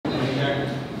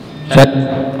Check.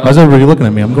 Why is everybody looking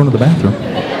at me? I'm going to the bathroom.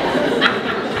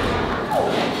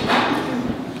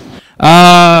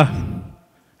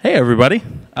 Hey, everybody.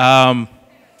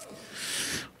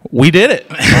 We did it.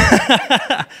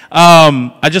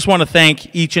 I just want to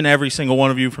thank each and every single one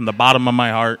of you from the bottom of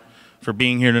my heart for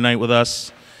being here tonight with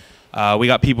us. We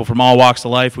got people from all walks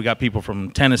of life. We got people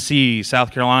from Tennessee,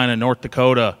 South Carolina, North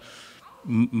Dakota,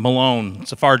 Malone.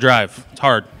 It's a far drive. It's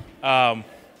hard. But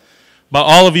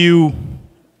all of you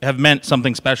have meant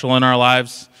something special in our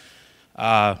lives.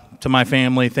 To my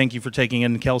family, thank you for taking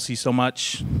in Celsie so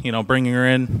much, you know, bringing her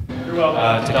in. You're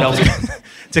welcome.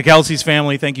 To Celsie's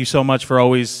family, thank you so much for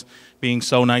always being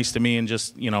so nice to me and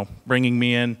just, you know, bringing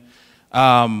me in.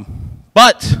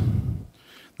 But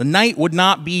the night would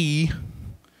not be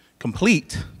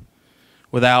complete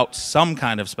without some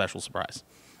kind of special surprise.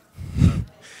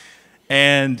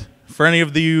 And for any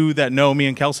of you that know me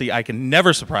and Celsie, I can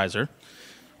never surprise her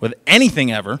with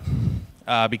anything ever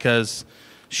because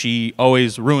she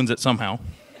always ruins it somehow.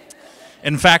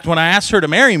 In fact, when I asked her to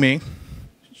marry me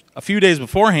a few days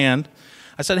beforehand,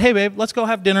 I said, hey, babe, let's go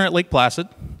have dinner at Lake Placid.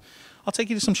 I'll take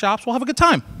you to some shops. We'll have a good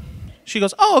time. She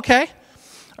goes, oh, okay.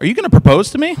 Are you going to propose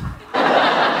to me?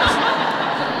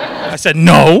 I said,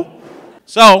 no.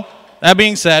 So, that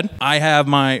being said, I have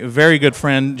my very good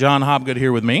friend, John Hobgood,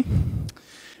 here with me.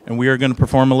 And we are going to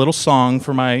perform a little song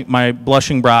for my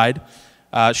blushing bride.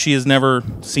 She has never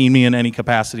seen me in any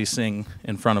capacity sing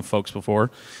in front of folks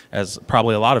before, as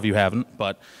probably a lot of you haven't.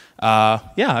 But,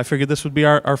 yeah, I figured this would be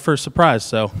our first surprise.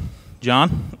 So,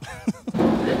 John?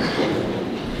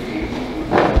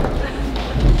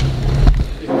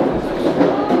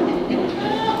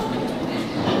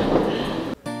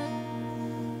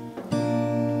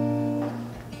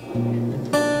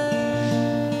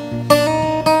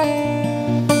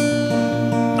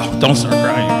 Oh, don't start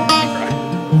crying.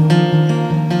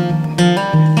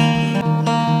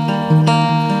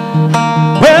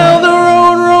 Well, the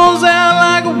road rolls out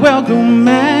like a welcome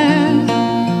mat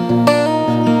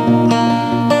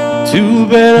to a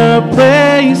better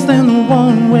place than the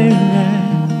one we're at.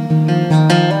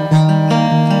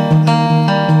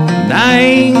 And I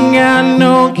ain't got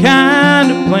no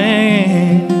kind of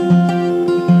plan,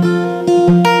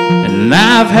 and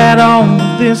I've had all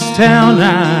of this town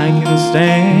I can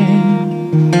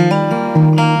stand.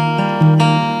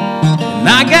 And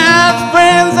I got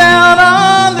friends out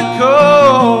on the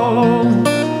coast.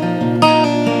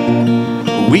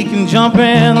 We can jump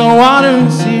in the water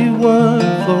and see what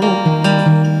flows.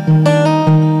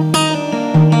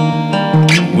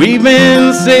 We've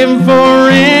been saving for a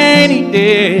rainy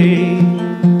day.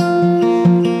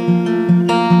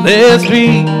 Let's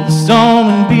beat the storm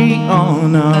and be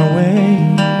on our way.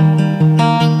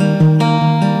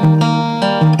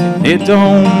 It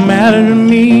don't matter to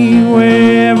me,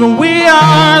 wherever we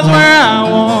are is where I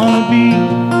wanna be.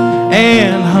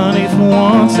 And honey, for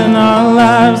once in our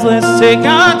lives, let's take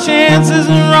our chances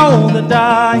and roll the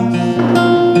dice.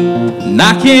 And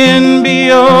I can be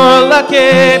your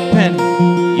lucky penny,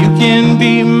 you can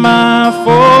be my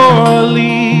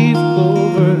four-leaf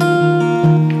clover,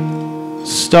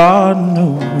 starting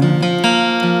over.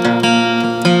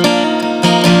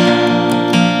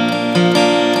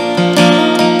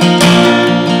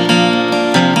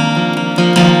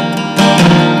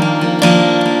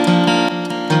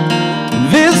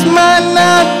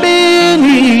 Not been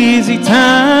easy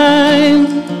time.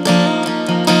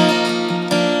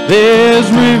 There's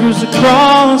rivers to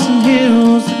cross and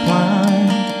hills to climb.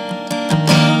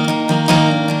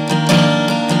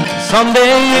 Some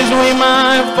days we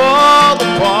might fall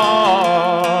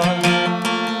apart,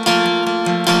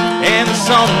 and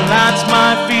some nights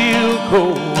might feel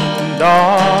cold and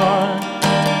dark.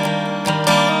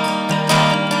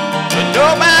 But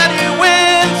nobody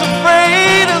wins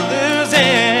afraid of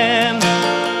losing,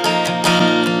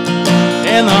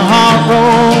 and the heart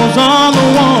rolls on the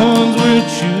ones we're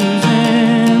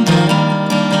choosing.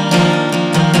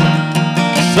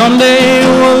 Someday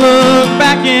we'll look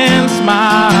back and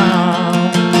smile,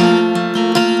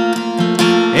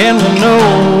 and we'll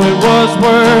know it was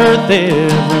worth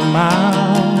every mile.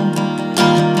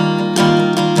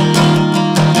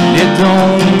 It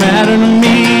don't matter to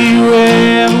me,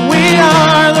 wherever we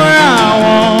are, where I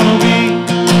wanna be.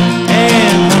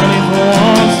 And honey, for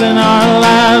once in our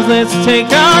lives, let's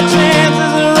take our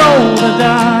chances and roll the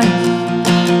dice.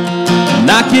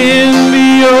 And I can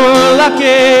be your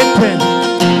lucky prince,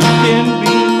 you can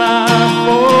be my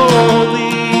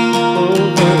four-leaf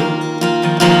clover,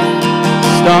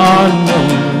 starting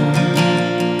over.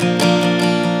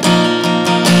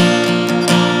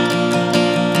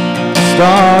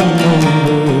 Starting over.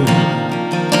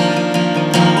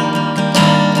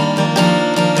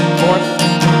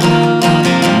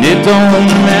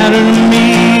 don't matter to me,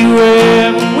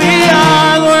 wherever we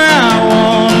are is where I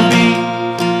wanna be.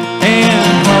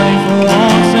 And honey, for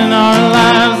once in our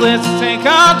lives, let's take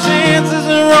our chances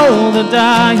and roll the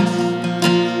dice.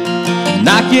 And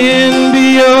I can be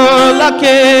your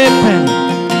lucky penny,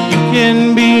 you can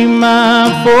be my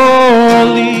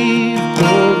four-leaf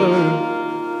clover.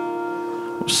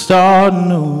 We're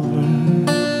starting over.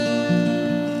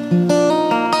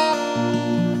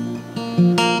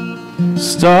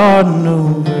 Starting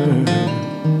over.